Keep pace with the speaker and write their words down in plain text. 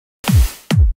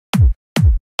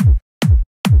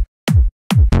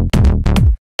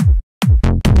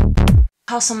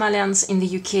How Somalians in the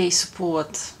UK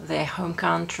support their home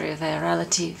country, their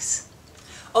relatives?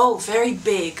 Oh, very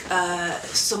big.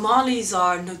 Somalis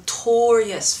are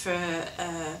notorious for,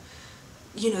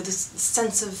 this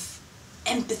sense of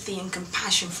empathy and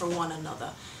compassion for one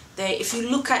another. If you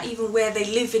look at even where they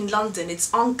live in London,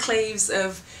 it's enclaves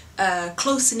of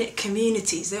close-knit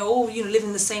communities. They all, live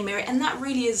in the same area, and that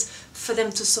really is for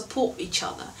them to support each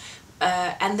other.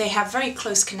 And they have very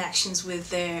close connections with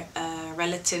their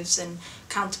relatives and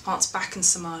counterparts back in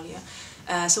Somalia.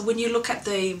 So when you look at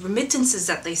the remittances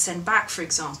that they send back, for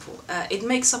example, it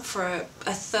makes up for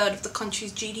a third of the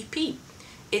country's GDP.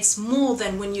 It's more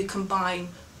than when you combine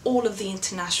all of the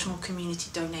international community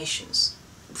donations,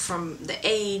 from the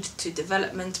aid to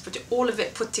development, all of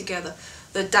it put together.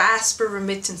 The diaspora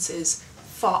remittances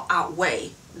far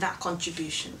outweigh that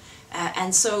contribution.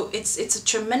 And so it's a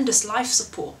tremendous life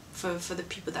support for the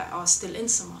people that are still in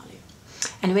Somalia.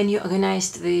 And when you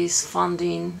organized this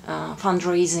fundraising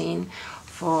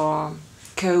for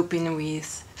coping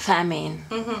with famine,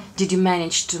 did you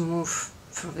manage to move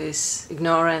through this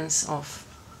ignorance of,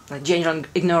 general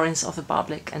ignorance of the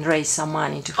public, and raise some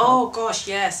money to help? Oh gosh,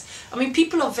 yes. I mean,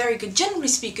 people are very good, generally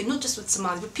speaking, not just with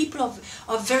Somalis, but people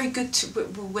are very good to,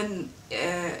 when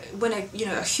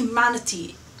a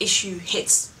humanity issue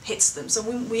hits them. So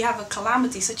when we have a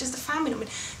calamity such as the famine, I mean,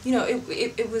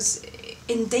 it was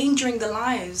endangering the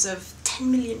lives of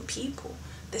 10 million people,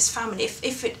 this famine.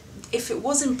 If it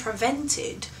wasn't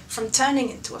prevented from turning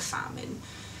into a famine,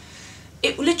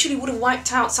 it literally would have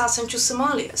wiped out South Central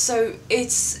Somalia. So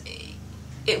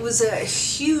it was a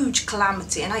huge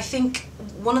calamity. And I think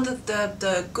one of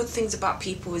the good things about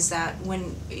people is that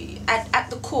when at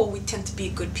the core we tend to be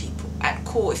good people. At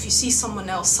core, if you see someone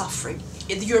else suffering,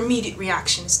 your immediate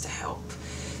reaction is to help.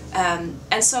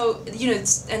 And so,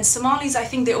 and Somalis, I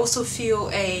think they also feel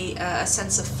a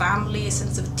sense of family, a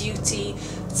sense of duty,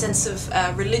 a sense of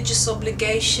religious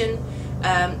obligation.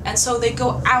 And so they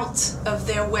go out of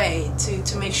their way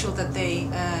to make sure that they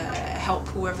help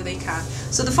whoever they can.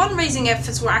 So the fundraising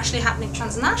efforts were actually happening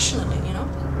transnationally,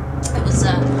 It was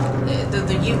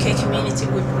the UK community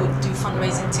would do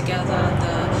fundraising together,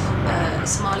 the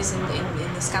Somalis in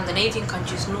the Scandinavian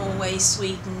countries, Norway,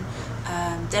 Sweden,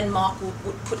 Denmark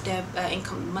would put their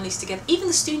income monies together. Even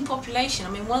the student population. I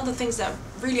mean, one of the things that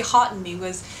really heartened me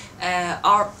was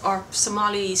our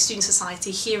Somali student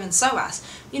society here in SOAS.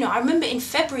 I remember in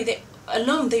February they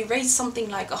raised something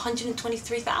like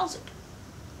 123,000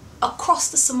 across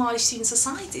the Somali student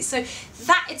society. So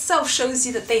that itself shows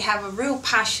you that they have a real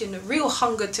passion, a real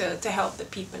hunger to help the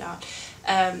people out.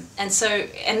 And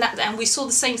we saw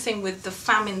the same thing with the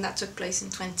famine that took place in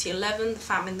 2011, the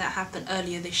famine that happened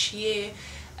earlier this year,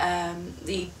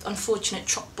 the unfortunate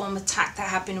truck bomb attack that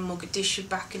happened in Mogadishu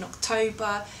back in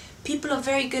October. People are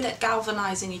very good at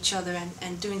galvanizing each other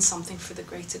and doing something for the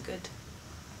greater good.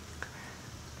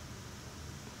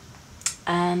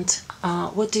 And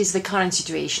what is the current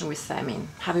situation with famine?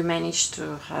 Have you managed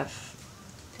to have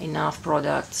enough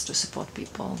products to support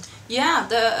people? Yeah,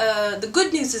 the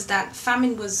good news is that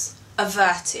famine was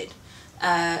averted.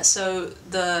 So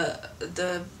the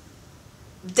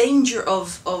danger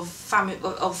of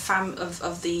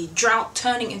the drought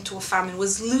turning into a famine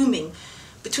was looming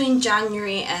between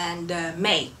January and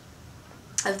May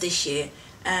of this year.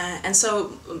 And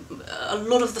so a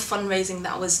lot of the fundraising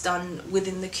that was done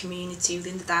within the community,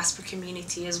 within the diaspora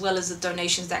community, as well as the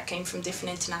donations that came from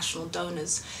different international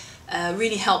donors,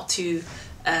 really helped to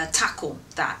tackle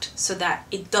that so that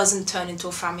it doesn't turn into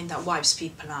a famine that wipes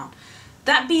people out.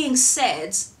 That being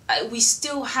said, we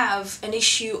still have an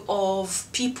issue of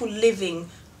people living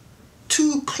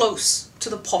too close to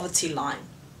the poverty line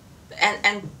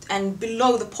and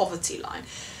below the poverty line.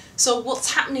 So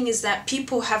what's happening is that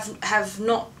people have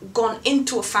not gone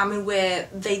into a famine where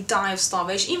they die of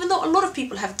starvation, even though a lot of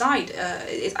people have died.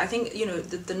 I think,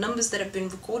 the numbers that have been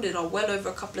recorded are well over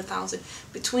a couple of thousand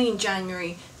between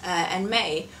January and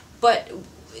May, but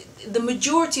the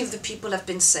majority of the people have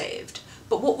been saved.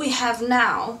 But what we have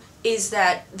now is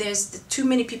that there's too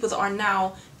many people that are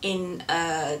now in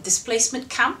displacement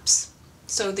camps.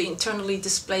 So the internally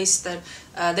displaced, that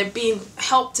they're being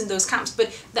helped in those camps,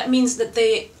 but that means that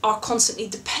they are constantly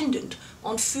dependent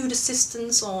on food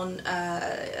assistance, on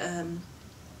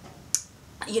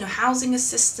housing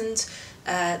assistance.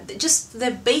 Just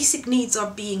their basic needs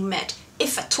are being met,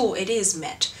 if at all it is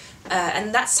met,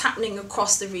 and that's happening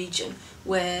across the region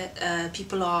where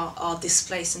people are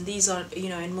displaced. And these are,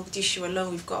 in Mogadishu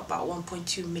alone, we've got about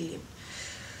 1.2 million.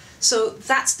 So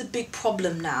that's the big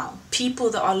problem now. People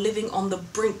that are living on the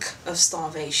brink of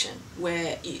starvation,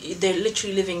 where they're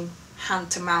literally living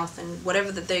hand to mouth, and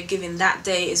whatever that they're given that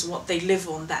day is what they live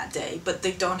on that day, but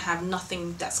they don't have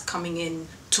nothing that's coming in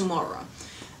tomorrow.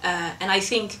 And I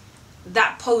think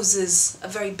that poses a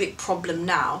very big problem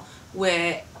now,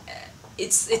 where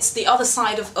it's the other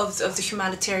side of the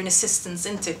humanitarian assistance,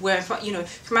 isn't it? Where, you know,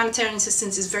 humanitarian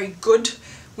assistance is very good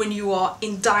when you are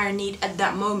in dire need at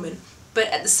that moment, but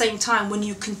at the same time, when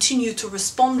you continue to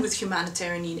respond with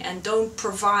humanitarian need and don't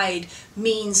provide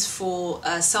means for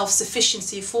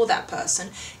self-sufficiency for that person,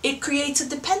 it creates a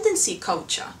dependency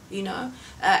culture, you know,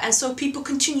 and so people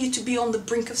continue to be on the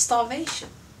brink of starvation.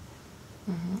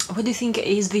 Mm-hmm. What do you think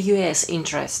is the US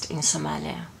interest in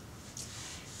Somalia?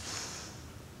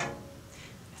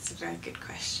 That's a very good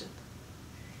question.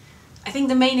 I think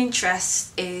the main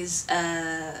interest is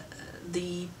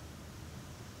the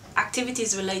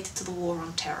activities related to the war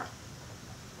on terror.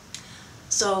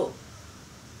 So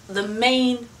the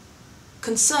main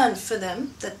concern for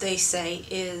them, that they say,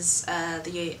 is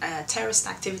the terrorist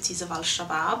activities of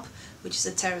Al-Shabaab, which is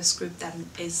a terrorist group that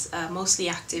is mostly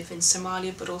active in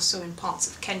Somalia, but also in parts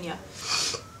of Kenya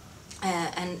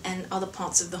and other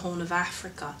parts of the Horn of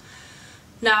Africa.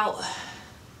 Now,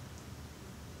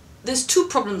 there's two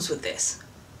problems with this.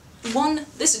 One,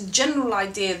 this general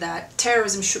idea that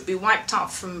terrorism should be wiped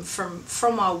out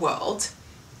from our world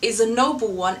is a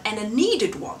noble one and a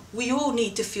needed one. We all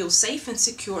need to feel safe and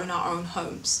secure in our own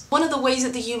homes. One of the ways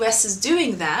that the US is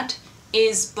doing that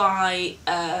is by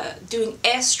doing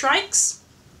airstrikes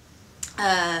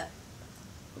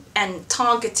and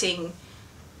targeting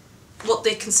what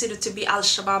they consider to be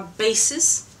Al-Shabaab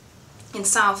bases in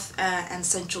South and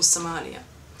Central Somalia.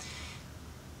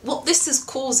 What this is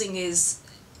causing is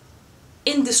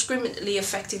indiscriminately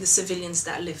affecting the civilians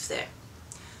that live there.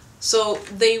 So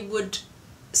they would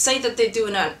say that they're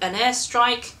doing an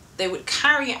airstrike, they would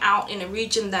carry it out in a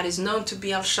region that is known to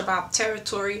be Al-Shabaab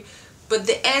territory, but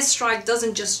the airstrike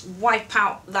doesn't just wipe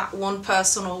out that one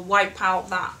person or wipe out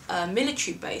that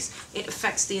military base, it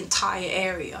affects the entire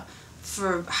area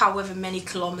for however many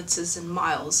kilometers and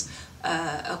miles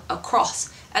across.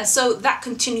 And so that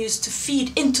continues to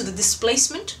feed into the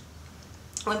displacement.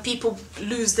 When people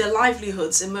lose their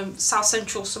livelihoods, and when South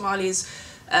Central Somalia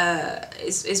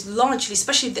is largely,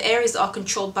 especially the areas that are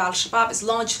controlled by Al-Shabaab, is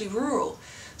largely rural.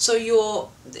 So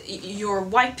you're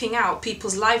wiping out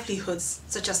people's livelihoods,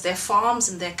 such as their farms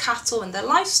and their cattle and their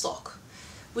livestock.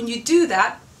 When you do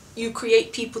that, you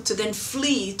create people to then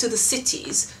flee to the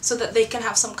cities so that they can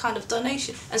have some kind of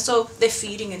donation. And so they're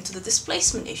feeding into the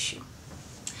displacement issue.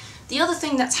 The other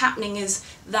thing that's happening is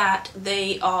that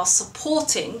they are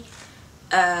supporting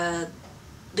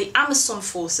the Amazon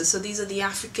forces. So these are the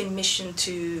African Mission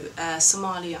to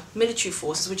Somalia military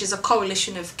forces, which is a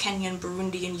coalition of Kenyan,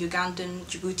 Burundian, Ugandan,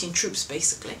 Djiboutian troops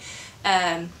basically.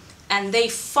 And they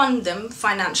fund them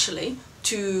financially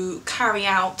to carry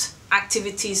out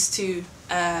activities to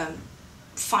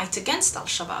fight against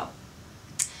Al-Shabaab.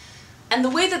 And the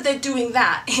way that they're doing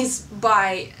that is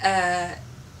by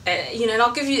you know, and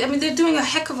I'll give you, I mean, they're doing a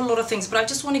heck of a lot of things, but I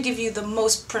just want to give you the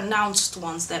most pronounced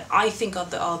ones that I think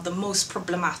are the most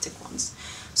problematic ones.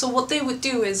 So what they would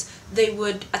do is they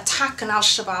would attack an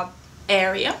Al-Shabaab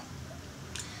area.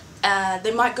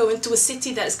 They might go into a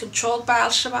city that is controlled by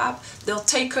Al-Shabaab. They'll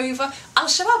take over.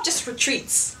 Al-Shabaab just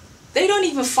retreats. They don't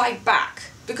even fight back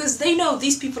because they know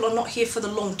these people are not here for the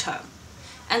long term.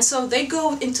 And so they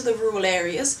go into the rural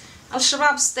areas.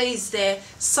 Al-Shabaab stays there,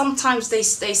 sometimes they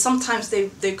stay, sometimes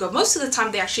they go. Most of the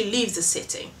time they actually leave the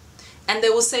city. And they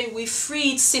will say, we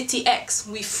freed city X,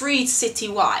 we freed city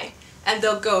Y, and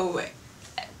they'll go away.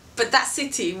 But that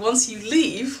city, once you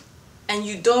leave and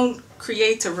you don't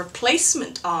create a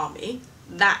replacement army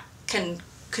that can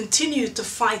continue to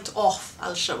fight off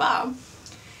Al-Shabaab,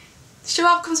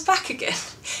 Shabaab comes back again.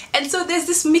 And so there's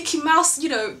this Mickey Mouse, you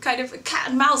know, kind of a cat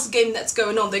and mouse game that's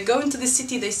going on. They go into the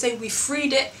city, they say we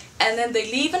freed it, and then they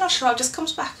leave and Al-Shabaab just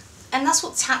comes back. And that's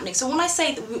what's happening. So when I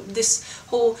say that this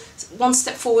whole one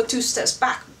step forward, two steps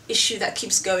back issue that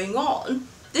keeps going on,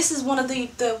 this is one of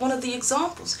the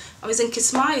examples. I was in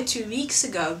Kismayo 2 weeks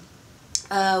ago,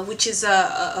 which is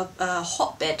a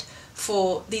hotbed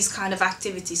for these kind of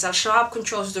activities. Al-Shabaab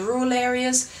controls the rural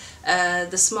areas.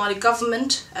 The Somali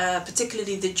government,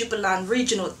 particularly the Jubaland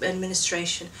Regional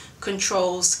Administration,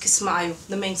 controls Kismayo,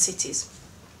 the main cities.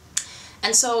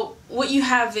 And so what you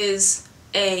have is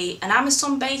an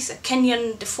Amazon base, a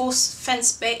Kenyan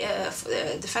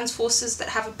defense forces that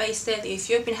have a base there, the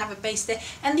Ethiopian have a base there,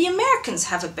 and the Americans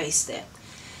have a base there.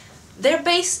 Their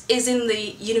base is in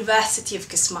the University of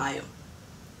Kismayo.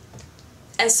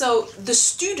 And so the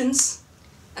students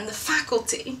and the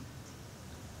faculty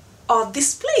are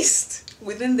displaced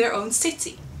within their own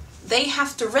city. they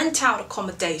have to rent out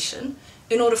accommodation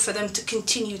in order for them to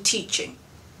continue teaching.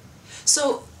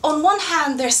 So on one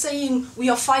hand, they're saying we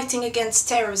are fighting against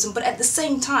terrorism, but at the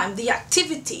same time, the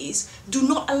activities do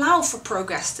not allow for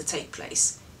progress to take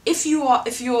place. If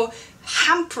you're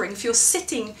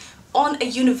sitting on a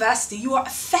university, you are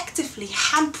effectively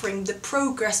hampering the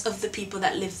progress of the people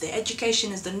that live there.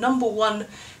 Education is the number one,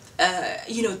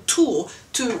 tool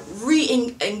to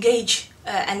re-engage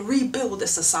and rebuild a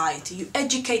society. You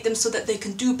educate them so that they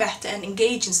can do better and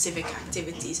engage in civic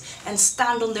activities and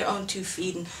stand on their own 2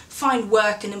 feet and find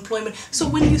work and employment. So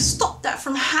when you stop that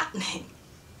from happening,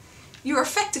 you're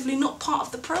effectively not part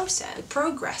of the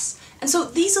progress. And so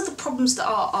these are the problems that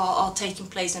are taking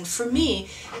place. And for me,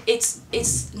 it's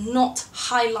not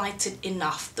highlighted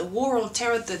enough. The war on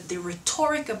terror, the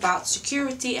rhetoric about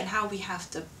security and how we have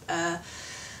to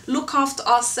look after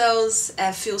ourselves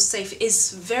and feel safe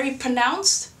is very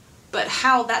pronounced, but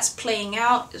how that's playing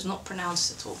out is not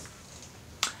pronounced at all.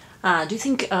 Do you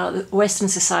think the Western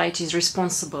society is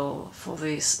responsible for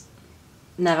this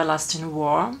never-lasting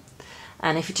war?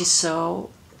 And if it is so,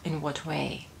 in what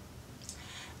way?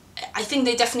 I think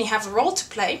they definitely have a role to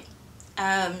play,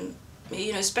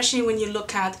 especially when you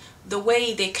look at the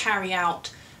way they carry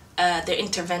out their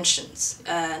interventions.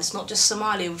 It's not just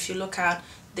Somalia. If you look at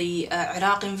the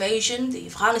Iraq invasion, the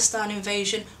Afghanistan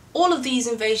invasion, all of these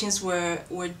invasions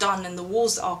were done, and the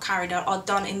wars that are carried out are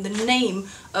done in the name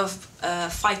of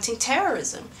fighting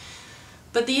terrorism.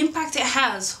 But the impact it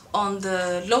has on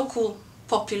the local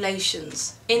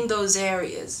populations in those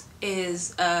areas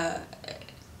is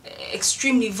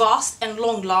extremely vast and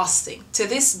long-lasting. To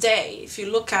this day, if you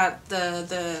look at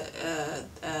the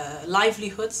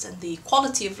livelihoods and the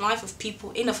quality of life of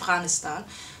people in Afghanistan,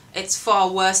 it's far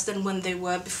worse than when they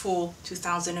were before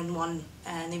 2001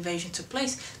 and the invasion took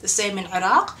place. The same in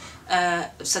Iraq.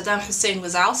 Saddam Hussein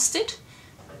was ousted.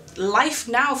 Life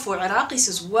now for Iraqis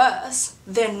is worse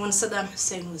than when Saddam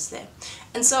Hussein was there.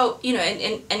 And so,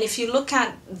 and if you look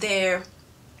at their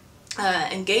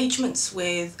engagements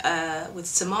with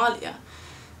Somalia,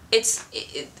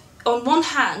 on one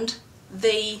hand,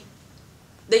 they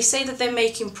say that they're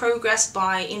making progress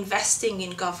by investing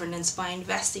in governance, by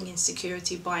investing in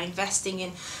security, by investing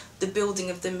in the building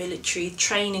of the military,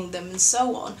 training them and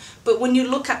so on. But when you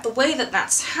look at the way that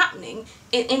that's happening,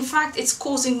 in fact, it's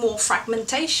causing more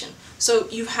fragmentation. So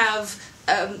you have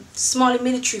Somali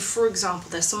military, for example,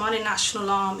 the Somali National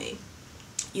Army.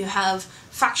 You have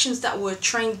factions that were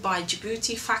trained by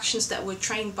Djibouti, factions that were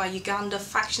trained by Uganda,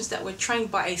 factions that were trained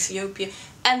by Ethiopia.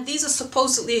 And these are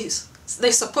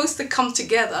they're supposed to come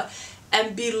together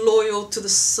and be loyal to the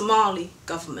Somali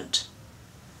government.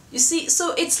 You see,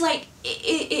 so it's like,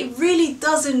 it really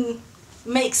doesn't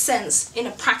make sense in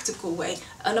a practical way.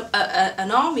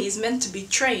 An army is meant to be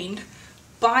trained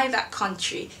by that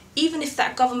country. Even if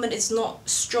that government is not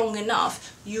strong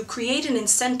enough, you create an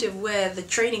incentive where the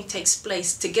training takes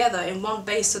place together in one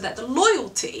base so that the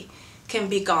loyalty can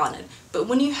be garnered. But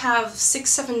when you have 6,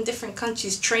 7 different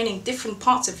countries training different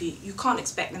parts of you, you can't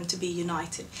expect them to be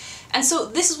united. And so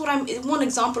this is one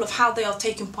example of how they are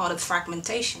taking part of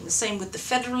fragmentation. The same with the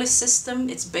federalist system.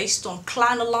 It's based on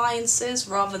clan alliances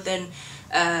rather than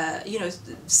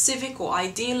civic or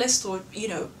idealist or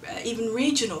even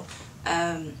regional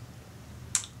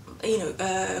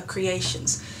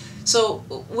creations. So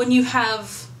when you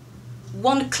have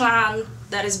one clan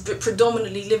that is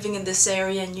predominantly living in this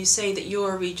area and you say that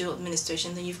you're a regional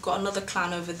administration, then you've got another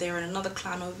clan over there and another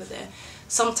clan over there.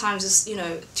 Sometimes it's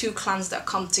 2 clans that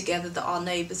come together that are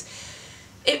neighbours.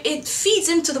 It feeds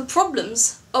into the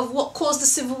problems of what caused the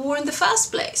civil war in the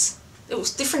first place. It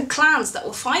was different clans that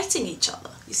were fighting each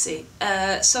other, you see.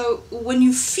 So when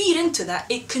you feed into that,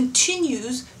 it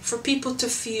continues for people to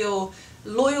feel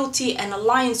loyalty and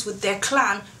alliance with their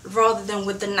clan rather than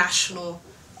with the national,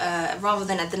 rather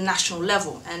than at the national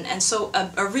level. And so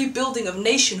a rebuilding of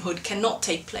nationhood cannot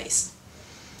take place.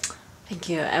 Thank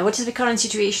you. What is the current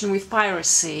situation with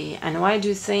piracy, and why do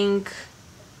you think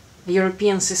the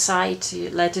European society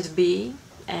let it be,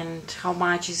 and how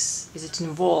much is it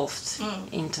involved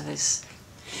into this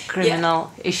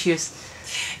criminal issues?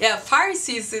 Yeah,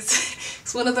 piracy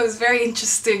is one of those very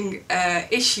interesting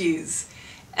issues.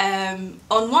 On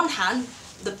one hand,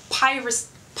 the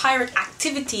pirate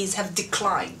activities have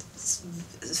declined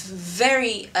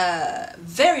very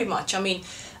much. I mean,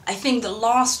 I think the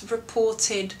last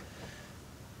reported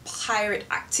pirate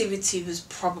activity was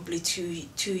probably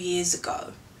two years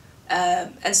ago.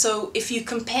 And so if you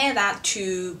compare that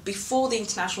to before the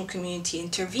international community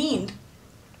intervened,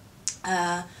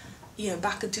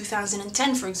 back in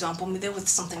 2010, for example, I mean, there was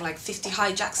something like 50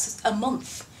 hijacks a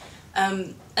month.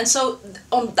 And so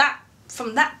on that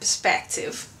from that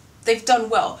perspective, they've done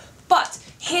well. But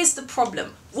here's the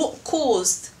problem. What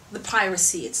caused the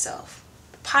piracy itself?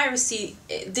 Piracy,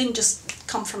 it didn't just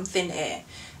come from thin air.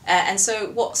 And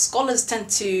so what scholars tend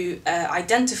to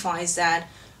identify is that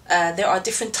there are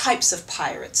different types of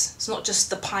pirates. It's not just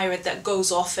the pirate that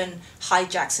goes off and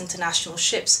hijacks international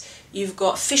ships. You've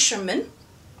got fishermen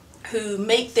who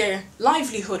make their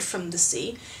livelihood from the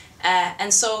sea.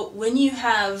 And so when you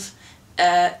have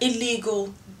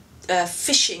illegal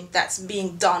fishing that's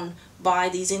being done by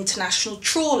these international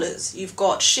trawlers, you've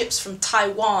got ships from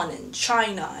Taiwan and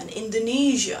China and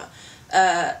Indonesia,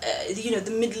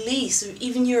 the Middle East,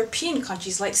 even European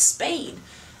countries like Spain,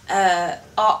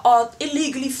 are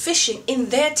illegally fishing in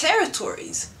their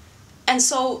territories. And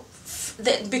so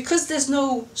because there's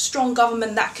no strong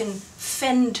government that can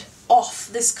fend off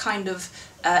this kind of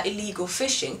illegal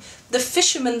fishing, the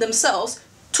fishermen themselves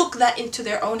took that into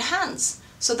their own hands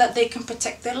so that they can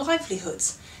protect their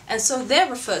livelihoods. And so they're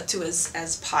referred to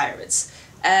as pirates.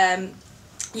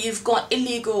 You've got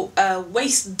illegal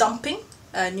waste dumping,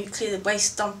 nuclear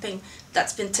waste dumping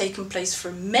that's been taking place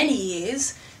for many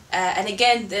years. And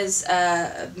again, there's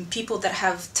people that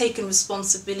have taken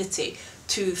responsibility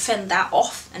to fend that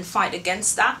off and fight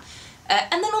against that.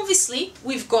 And then obviously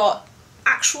we've got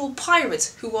actual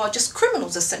pirates who are just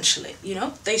criminals essentially. You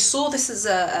know, they saw this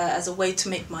as a way to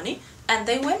make money and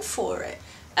they went for it.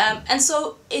 And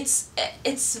so it's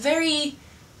very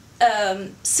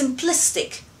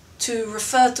simplistic to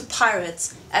refer to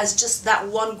pirates as just that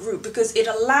one group, because it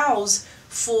allows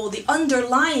for the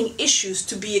underlying issues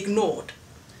to be ignored.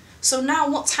 So now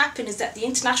what's happened is that the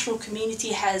international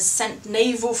community has sent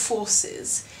naval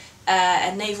forces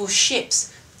and naval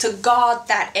ships to guard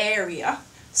that area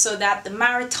so that the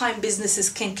maritime businesses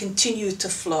can continue to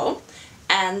flow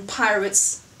and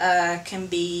pirates can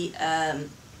be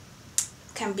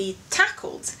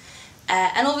tackled.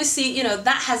 And obviously, you know,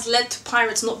 that has led to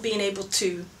pirates not being able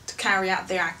to carry out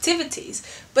their activities,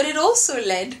 but it also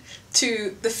led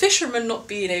to the fishermen not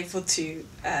being able to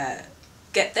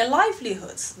get their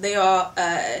livelihoods. They are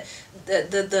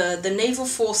the naval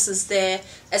forces there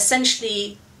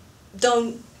essentially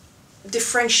don't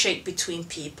differentiate between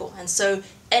people, and so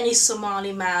any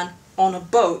Somali man on a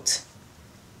boat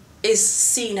is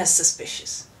seen as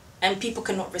suspicious and people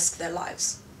cannot risk their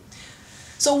lives.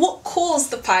 So what caused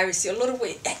the piracy, a lot of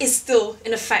it is still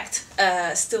in effect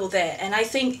still there. And I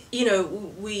think, you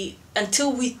know,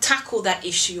 until we tackle that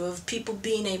issue of people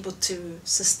being able to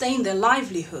sustain their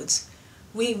livelihoods,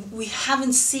 we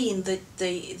haven't seen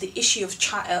the issue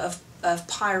of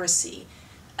piracy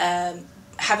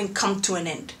having come to an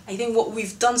end. I think what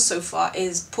we've done so far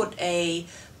is put a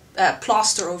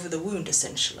plaster over the wound,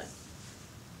 essentially.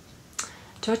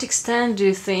 To what extent do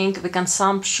you think the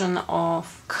consumption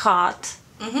of cod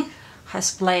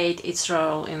has played its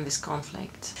role in this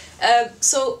conflict?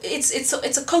 So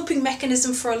it's a coping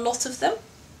mechanism for a lot of them,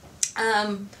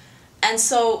 and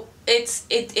so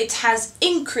it has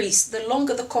increased the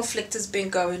longer the conflict has been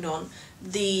going on.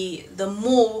 The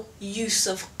more use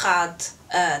of cod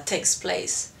takes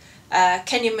place.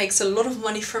 Kenya makes a lot of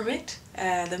money from it.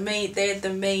 They're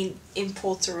the main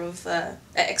importer of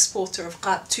exporter of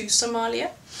cod to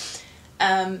Somalia.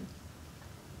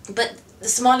 But the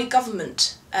Somali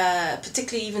government,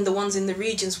 particularly even the ones in the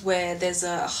regions where there's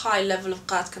a high level of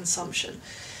cod consumption,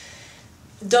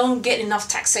 don't get enough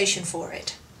taxation for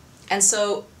it. And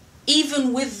so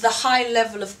even with the high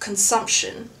level of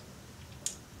consumption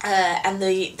and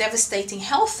the devastating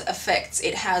health effects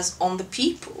it has on the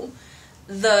people,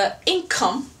 the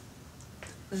income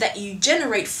that you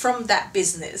generate from that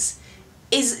business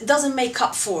doesn't make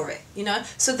up for it, you know.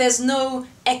 So there's no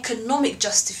economic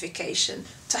justification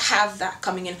to have that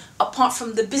coming in, apart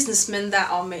from the businessmen that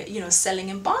are, you know, selling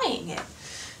and buying it.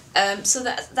 So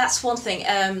that's one thing.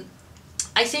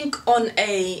 I think on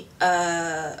a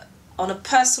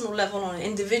personal level, on an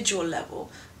individual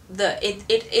level,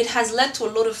 it has led to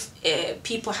a lot of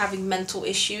people having mental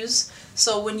issues.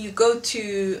 So when you go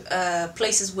to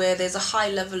places where there's a high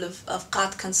level of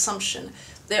cod consumption,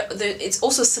 it's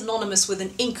also synonymous with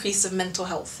an increase of mental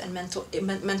health and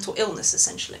mental illness,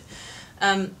 essentially.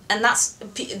 And that's,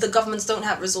 the governments don't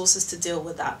have resources to deal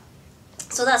with that.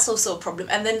 So that's also a problem.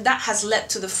 And then that has led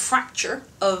to the fracture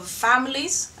of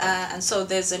families. And so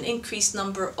there's an increased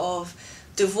number of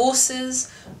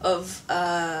divorces, of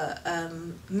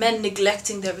men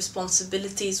neglecting their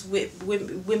responsibilities,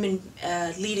 women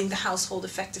leading the household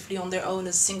effectively on their own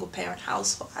as single-parent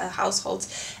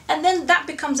households. And then that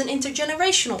becomes an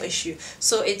intergenerational issue.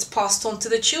 So it's passed on to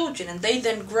the children, and they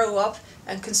then grow up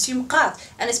and consume qad,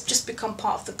 and it's just become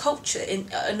part of the culture. In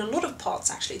a lot of parts,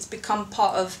 actually, it's become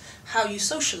part of how you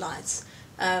socialize.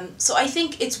 So I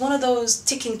think it's one of those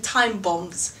ticking time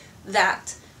bombs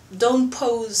that don't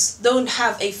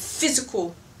have a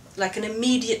physical, like an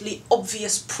immediately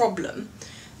obvious problem,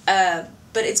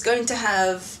 but it's going to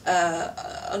have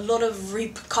a lot of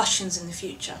repercussions in the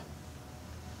future.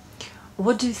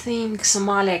 What do you think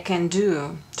Somalia can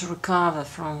do to recover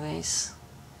from this?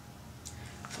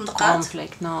 From the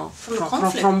conflict? No, from the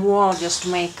conflict? From war, just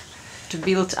to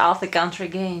build out the country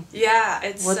again. Yeah,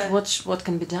 it's what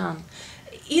can be done?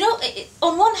 You know,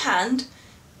 on one hand,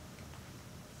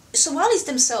 Somalis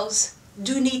themselves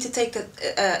do need to take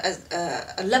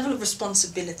a level of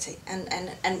responsibility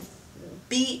and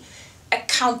be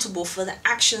accountable for the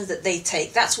actions that they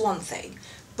take. That's one thing.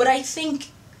 But I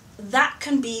think that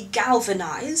can be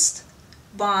galvanized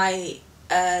by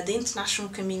the international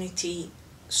community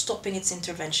stopping its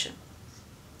intervention.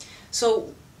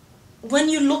 So when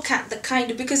you look at the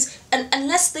kind of, because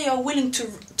unless they are willing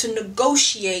to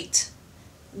negotiate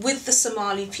with the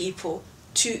Somali people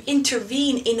to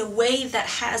intervene in a way that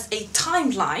has a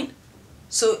timeline,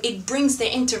 so it brings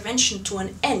their intervention to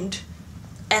an end,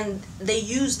 and they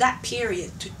use that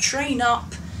period to train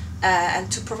up and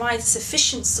to provide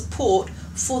sufficient support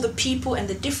for the people and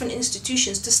the different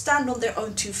institutions to stand on their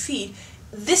own 2 feet,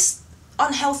 this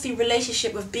unhealthy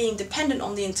relationship of being dependent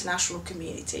on the international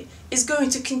community is going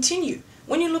to continue.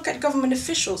 When you look at government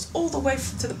officials, all the way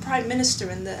to the Prime Minister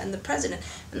and the President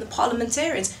and the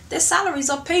parliamentarians, their salaries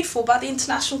are paid for by the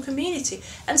international community.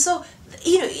 And so,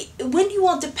 you know, when you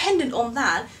are dependent on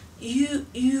that,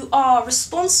 you are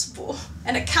responsible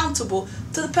and accountable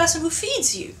to the person who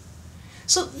feeds you.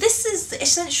 So this is the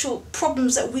essential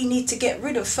problems that we need to get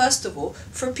rid of, first of all,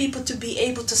 for people to be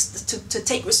able to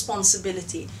take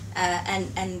responsibility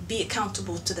and be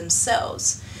accountable to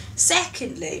themselves.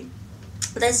 Secondly,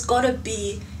 there's got to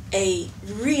be a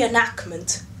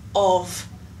reenactment of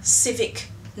civic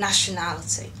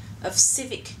nationality, of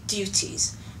civic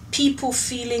duties. People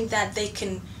feeling that they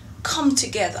can come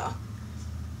together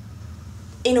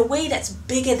in a way that's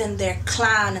bigger than their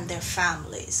clan and their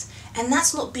families. And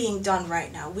that's not being done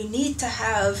right now. We need to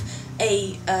have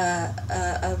a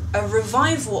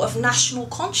revival of national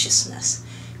consciousness.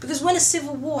 Because when a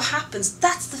civil war happens,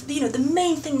 that's the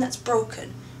main thing that's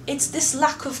broken. It's this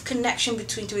lack of connection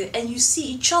between two, and you see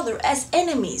each other as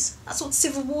enemies. That's what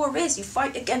civil war is. You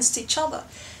fight against each other,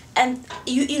 and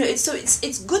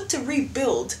it's good to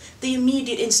rebuild the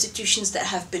immediate institutions that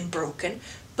have been broken.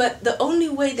 But the only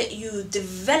way that you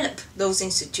develop those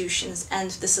institutions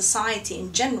and the society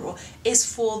in general is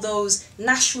for those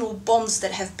national bonds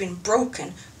that have been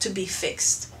broken to be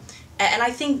fixed. And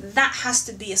I think that has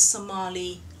to be a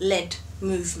Somali-led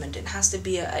movement. It has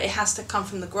to come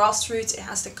from the grassroots. It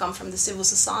has to come from the civil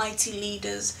society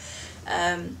leaders,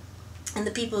 and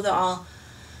the people that are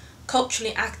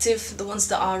culturally active, the ones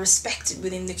that are respected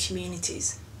within the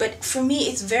communities. But for me,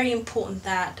 it's very important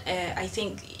that I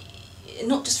think,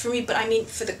 not just for me, but I mean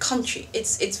for the country,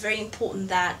 it's very important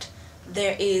that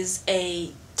there is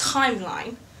a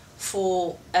timeline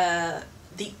for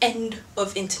the end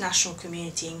of international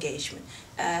community engagement.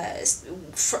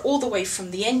 All the way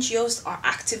from the NGOs that are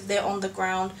active there on the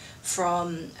ground,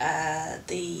 from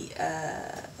the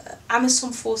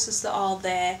Amazon forces that are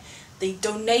there, the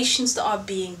donations that are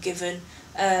being given.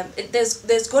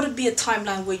 There's got to be a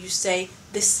timeline where you say,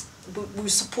 this, we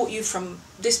support you from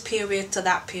this period to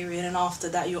that period, and after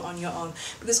that you're on your own.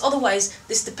 Because otherwise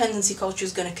this dependency culture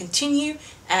is going to continue,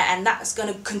 and that's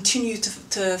going to continue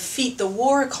to feed the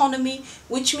war economy,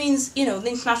 which means, the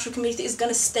international community is going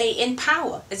to stay in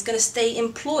power, it's going to stay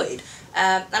employed.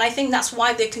 And I think that's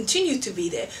why they continue to be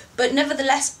there. But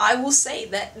nevertheless, I will say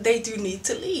that they do need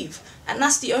to leave. And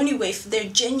that's the only way, if they're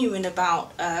genuine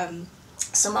about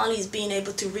Somalis being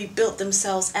able to rebuild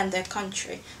themselves and their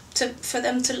country, for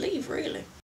them to leave, really.